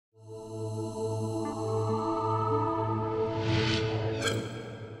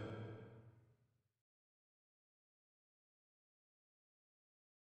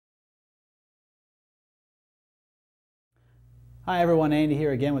Hi everyone, Andy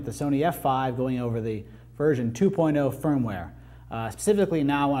here again with the Sony F5 going over the version 2.0 firmware. Specifically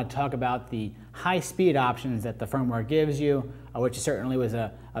now I want to talk about the high speed options that the firmware gives you, which certainly was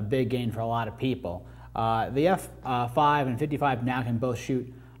a big gain for a lot of people. The F5 and 55 now can both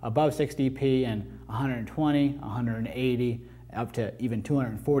shoot above 60p and 120, 180, up to even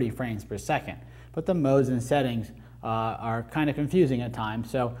 240 frames per second. But the modes and settings are kind of confusing at times,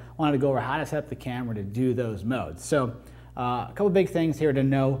 so I wanted to go over how to set up the camera to do those modes. So a couple big things here to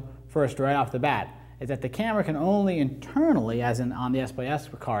know first right off the bat is that the camera can only internally, as in on the SPIS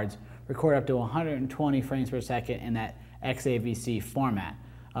cards, record up to 120 frames per second in that XAVC format.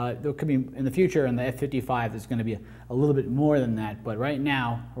 There could be in the future in the F55 there's going to be a little bit more than that, but right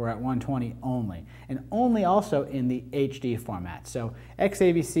now we're at 120 only, and only also in the HD format. So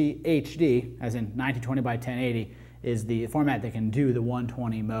XAVC HD, as in 1920 by 1080, is the format that can do the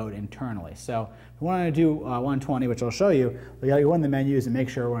 120 mode internally. So if we want to do 120, which I'll show you, we got to go in the menus and make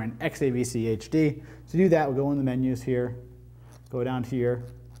sure we're in XAVC HD. To do that, we'll go in the menus here, go down to your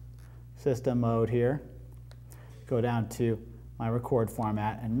system mode here, go down to my record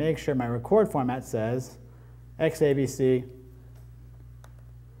format, and make sure my record format says XAVC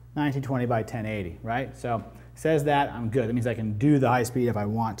 1920 by 1080, right? So it says that, I'm good. That means I can do the high speed if I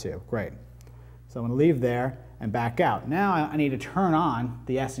want to. Great. So I'm going to leave there and back out. Now I need to turn on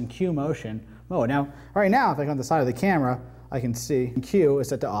the S and Q motion mode. Now, right now, if I go on the side of the camera, I can see Q is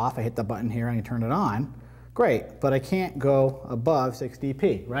set to off. I hit the button here and I turn it on. Great, but I can't go above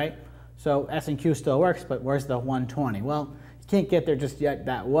 60p, right? So S and Q still works, but where's the 120? Well, you can't get there just yet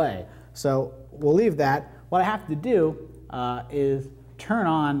that way. So we'll leave that. What I have to do is turn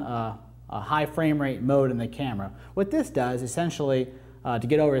on a high frame rate mode in the camera. What this does, essentially, to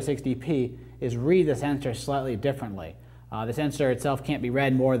get over 60p, is read the sensor slightly differently. The sensor itself can't be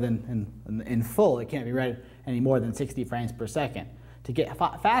read more than, in full, it can't be read any more than 60 frames per second. To get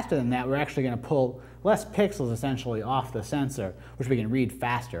faster than that, we're actually going to pull less pixels essentially off the sensor, which we can read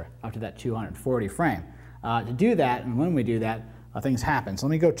faster up to that 240 frame. To do that, and when we do that, things happen. So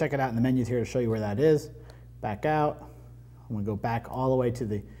let me go check it out in the menus here to show you where that is. Back out. I'm going to go back all the way to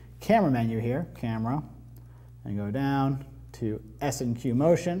the camera menu here, camera, and go down to S and Q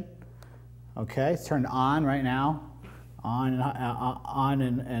motion. Okay, it's turned on right now,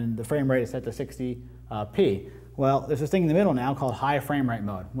 and the frame rate is set to 60p. Well, there's this thing in the middle now called high frame rate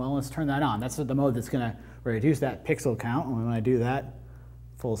mode. Well, let's turn that on. That's the mode that's going to reduce that pixel count. And when I do that,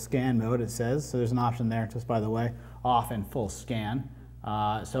 full scan mode, it says. So there's an option there, just by the way, off and full scan.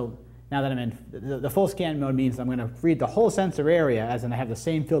 So now that I'm in the full scan mode means I'm going to read the whole sensor area, as in I have the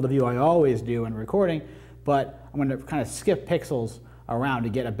same field of view I always do in recording, but I'm going to kind of skip pixels around to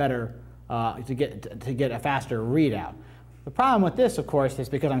get a better to get a faster readout. The problem with this, of course, is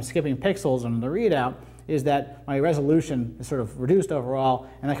because I'm skipping pixels on the readout, is that my resolution is sort of reduced overall,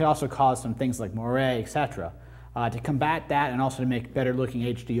 and that could also cause some things like moire, etc. To combat that and also to make better looking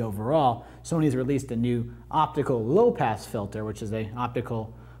HD overall, Sony's released a new optical low-pass filter, which is an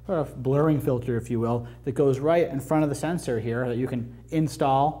optical sort of blurring filter, if you will, that goes right in front of the sensor here that you can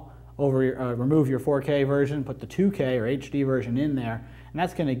install over remove your 4K version, put the 2K or HD version in there, and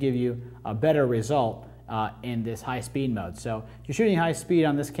that's going to give you a better result in this high speed mode. So if you're shooting high speed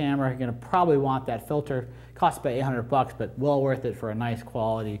on this camera, you're going to probably want that filter. It costs about 800 bucks, but well worth it for a nice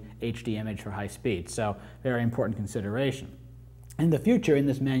quality HD image for high speed. So very important consideration. In the future, in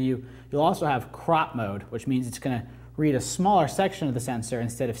this menu, you'll also have crop mode, which means it's going to read a smaller section of the sensor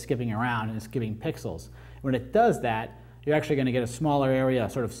instead of skipping around and skipping pixels. When it does that, you're actually going to get a smaller area,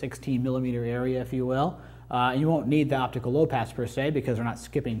 sort of 16 millimeter area, if you will. You won't need the optical low pass per se because we're not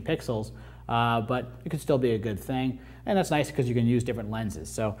skipping pixels, but it could still be a good thing. And that's nice because you can use different lenses.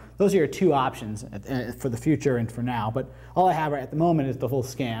 So those are your two options for the future and for now. But all I have right at the moment is the full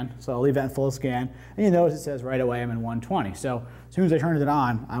scan. So I'll leave that in full scan. And you notice it says right away I'm in 120. So as soon as I turned it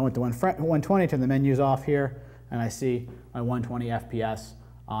on, I went to 120, turn the menus off here, and I see my 120 FPS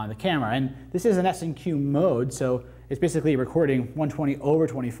on the camera. And this is an S and Q mode, so it's basically recording 120 over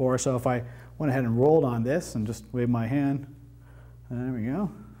 24. So if I went ahead and rolled on this and just waved my hand, there we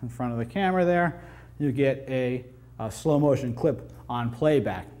go, in front of the camera there, you get a slow motion clip on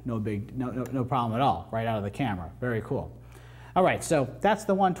playback. No problem at all, right out of the camera. Very cool. All right, so that's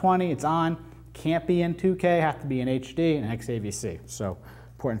the 120. It's on. Can't be in 2K, have to be in HD and XAVC. So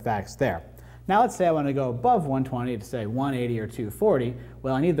important facts there. Now let's say I want to go above 120 to say 180 or 240.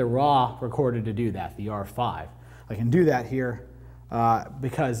 Well, I need the raw recorder to do that, the R5. I can do that here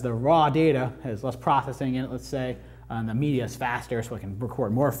because the raw data has less processing in it, let's say, and the media is faster, so I can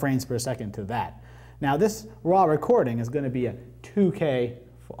record more frames per second to that. Now this raw recording is going to be a 2K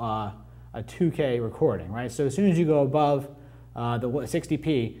recording, right? So as soon as you go above the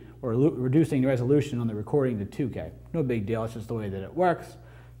 60p, we're reducing the resolution on the recording to 2K. No big deal, it's just the way that it works.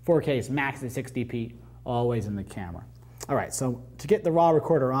 4K is maxed at 60p, always in the camera. All right, so to get the raw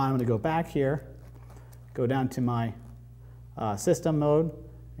recorder on, I'm going to go back here, go down to my system mode,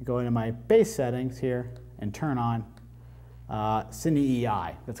 and go into my base settings here, and turn on Cine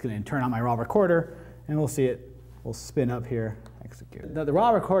EI. That's going to turn on my raw recorder, and we'll see it will spin up here, execute. The raw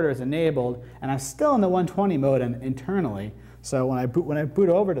recorder is enabled, and I'm still in the 120 mode internally. So when I boot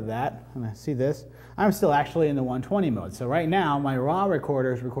over to that, and I see this, I'm still actually in the 120 mode. So right now, my raw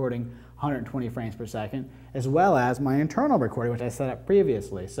recorder is recording 120 frames per second, as well as my internal recording, which I set up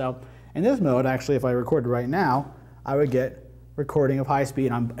previously. So in this mode, actually, if I recorded right now, I would get recording of high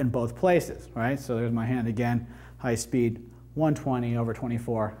speed in both places, right? So there's my hand again, high speed 120 over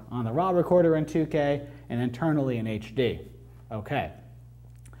 24 on the raw recorder in 2K and internally in HD. Okay.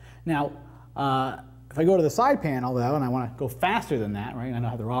 Now, if I go to the side panel though, and I want to go faster than that, right? I know I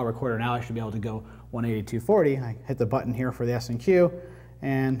have the raw recorder now, I should be able to go 180, 240. I hit the button here for the S&Q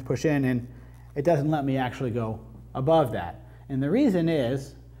and push in, and it doesn't let me actually go above that. And the reason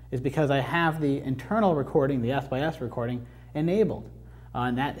is because I have the internal recording, the S/S recording, enabled.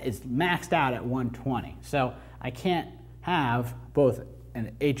 And that is maxed out at 120. So I can't have both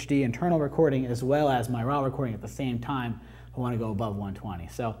an HD internal recording as well as my raw recording at the same time if I want to go above 120.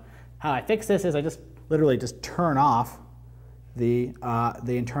 So how I fix this is I just literally just turn off the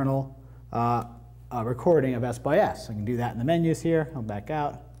internal recording of S/S. I can do that in the menus here. I'll back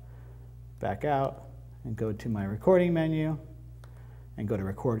out, and go to my recording menu, and go to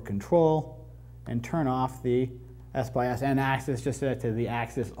record control, and turn off the S/S and axis, just set it to the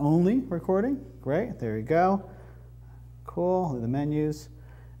axis only recording. Great, there you go. Cool, the menus.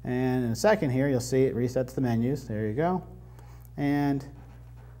 And in a second here, you'll see it resets the menus. There you go. And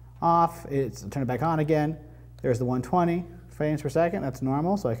off, turn it back on again. There's the 120 frames per second, that's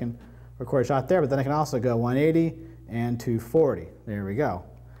normal, so I can record a shot there, but then I can also go 180 and 240. There we go.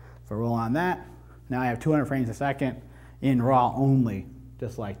 If I roll on that, now I have 200 frames a second in RAW only,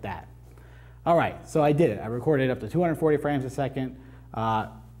 just like that. All right, so I did it. I recorded up to 240 frames a second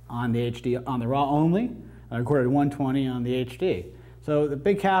on the HD, on the RAW only. I recorded 120 on the HD. So the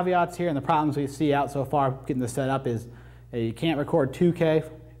big caveats here and the problems we see out so far getting this set up is you can't record 2K.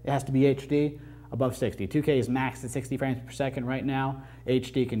 It has to be HD above 60. 2K is maxed at 60 frames per second right now.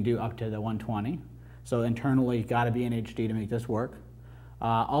 HD can do up to the 120. So internally, got to be in HD to make this work.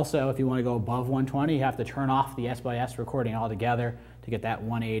 Also, if you want to go above 120, you have to turn off the S/S recording altogether to get that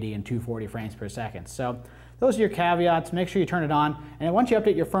 180 and 240 frames per second. So those are your caveats. Make sure you turn it on. And once you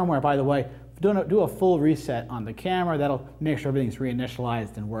update your firmware, by the way, do a full reset on the camera. That'll make sure everything's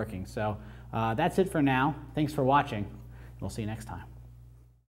reinitialized and working. So that's it for now. Thanks for watching. We'll see you next time.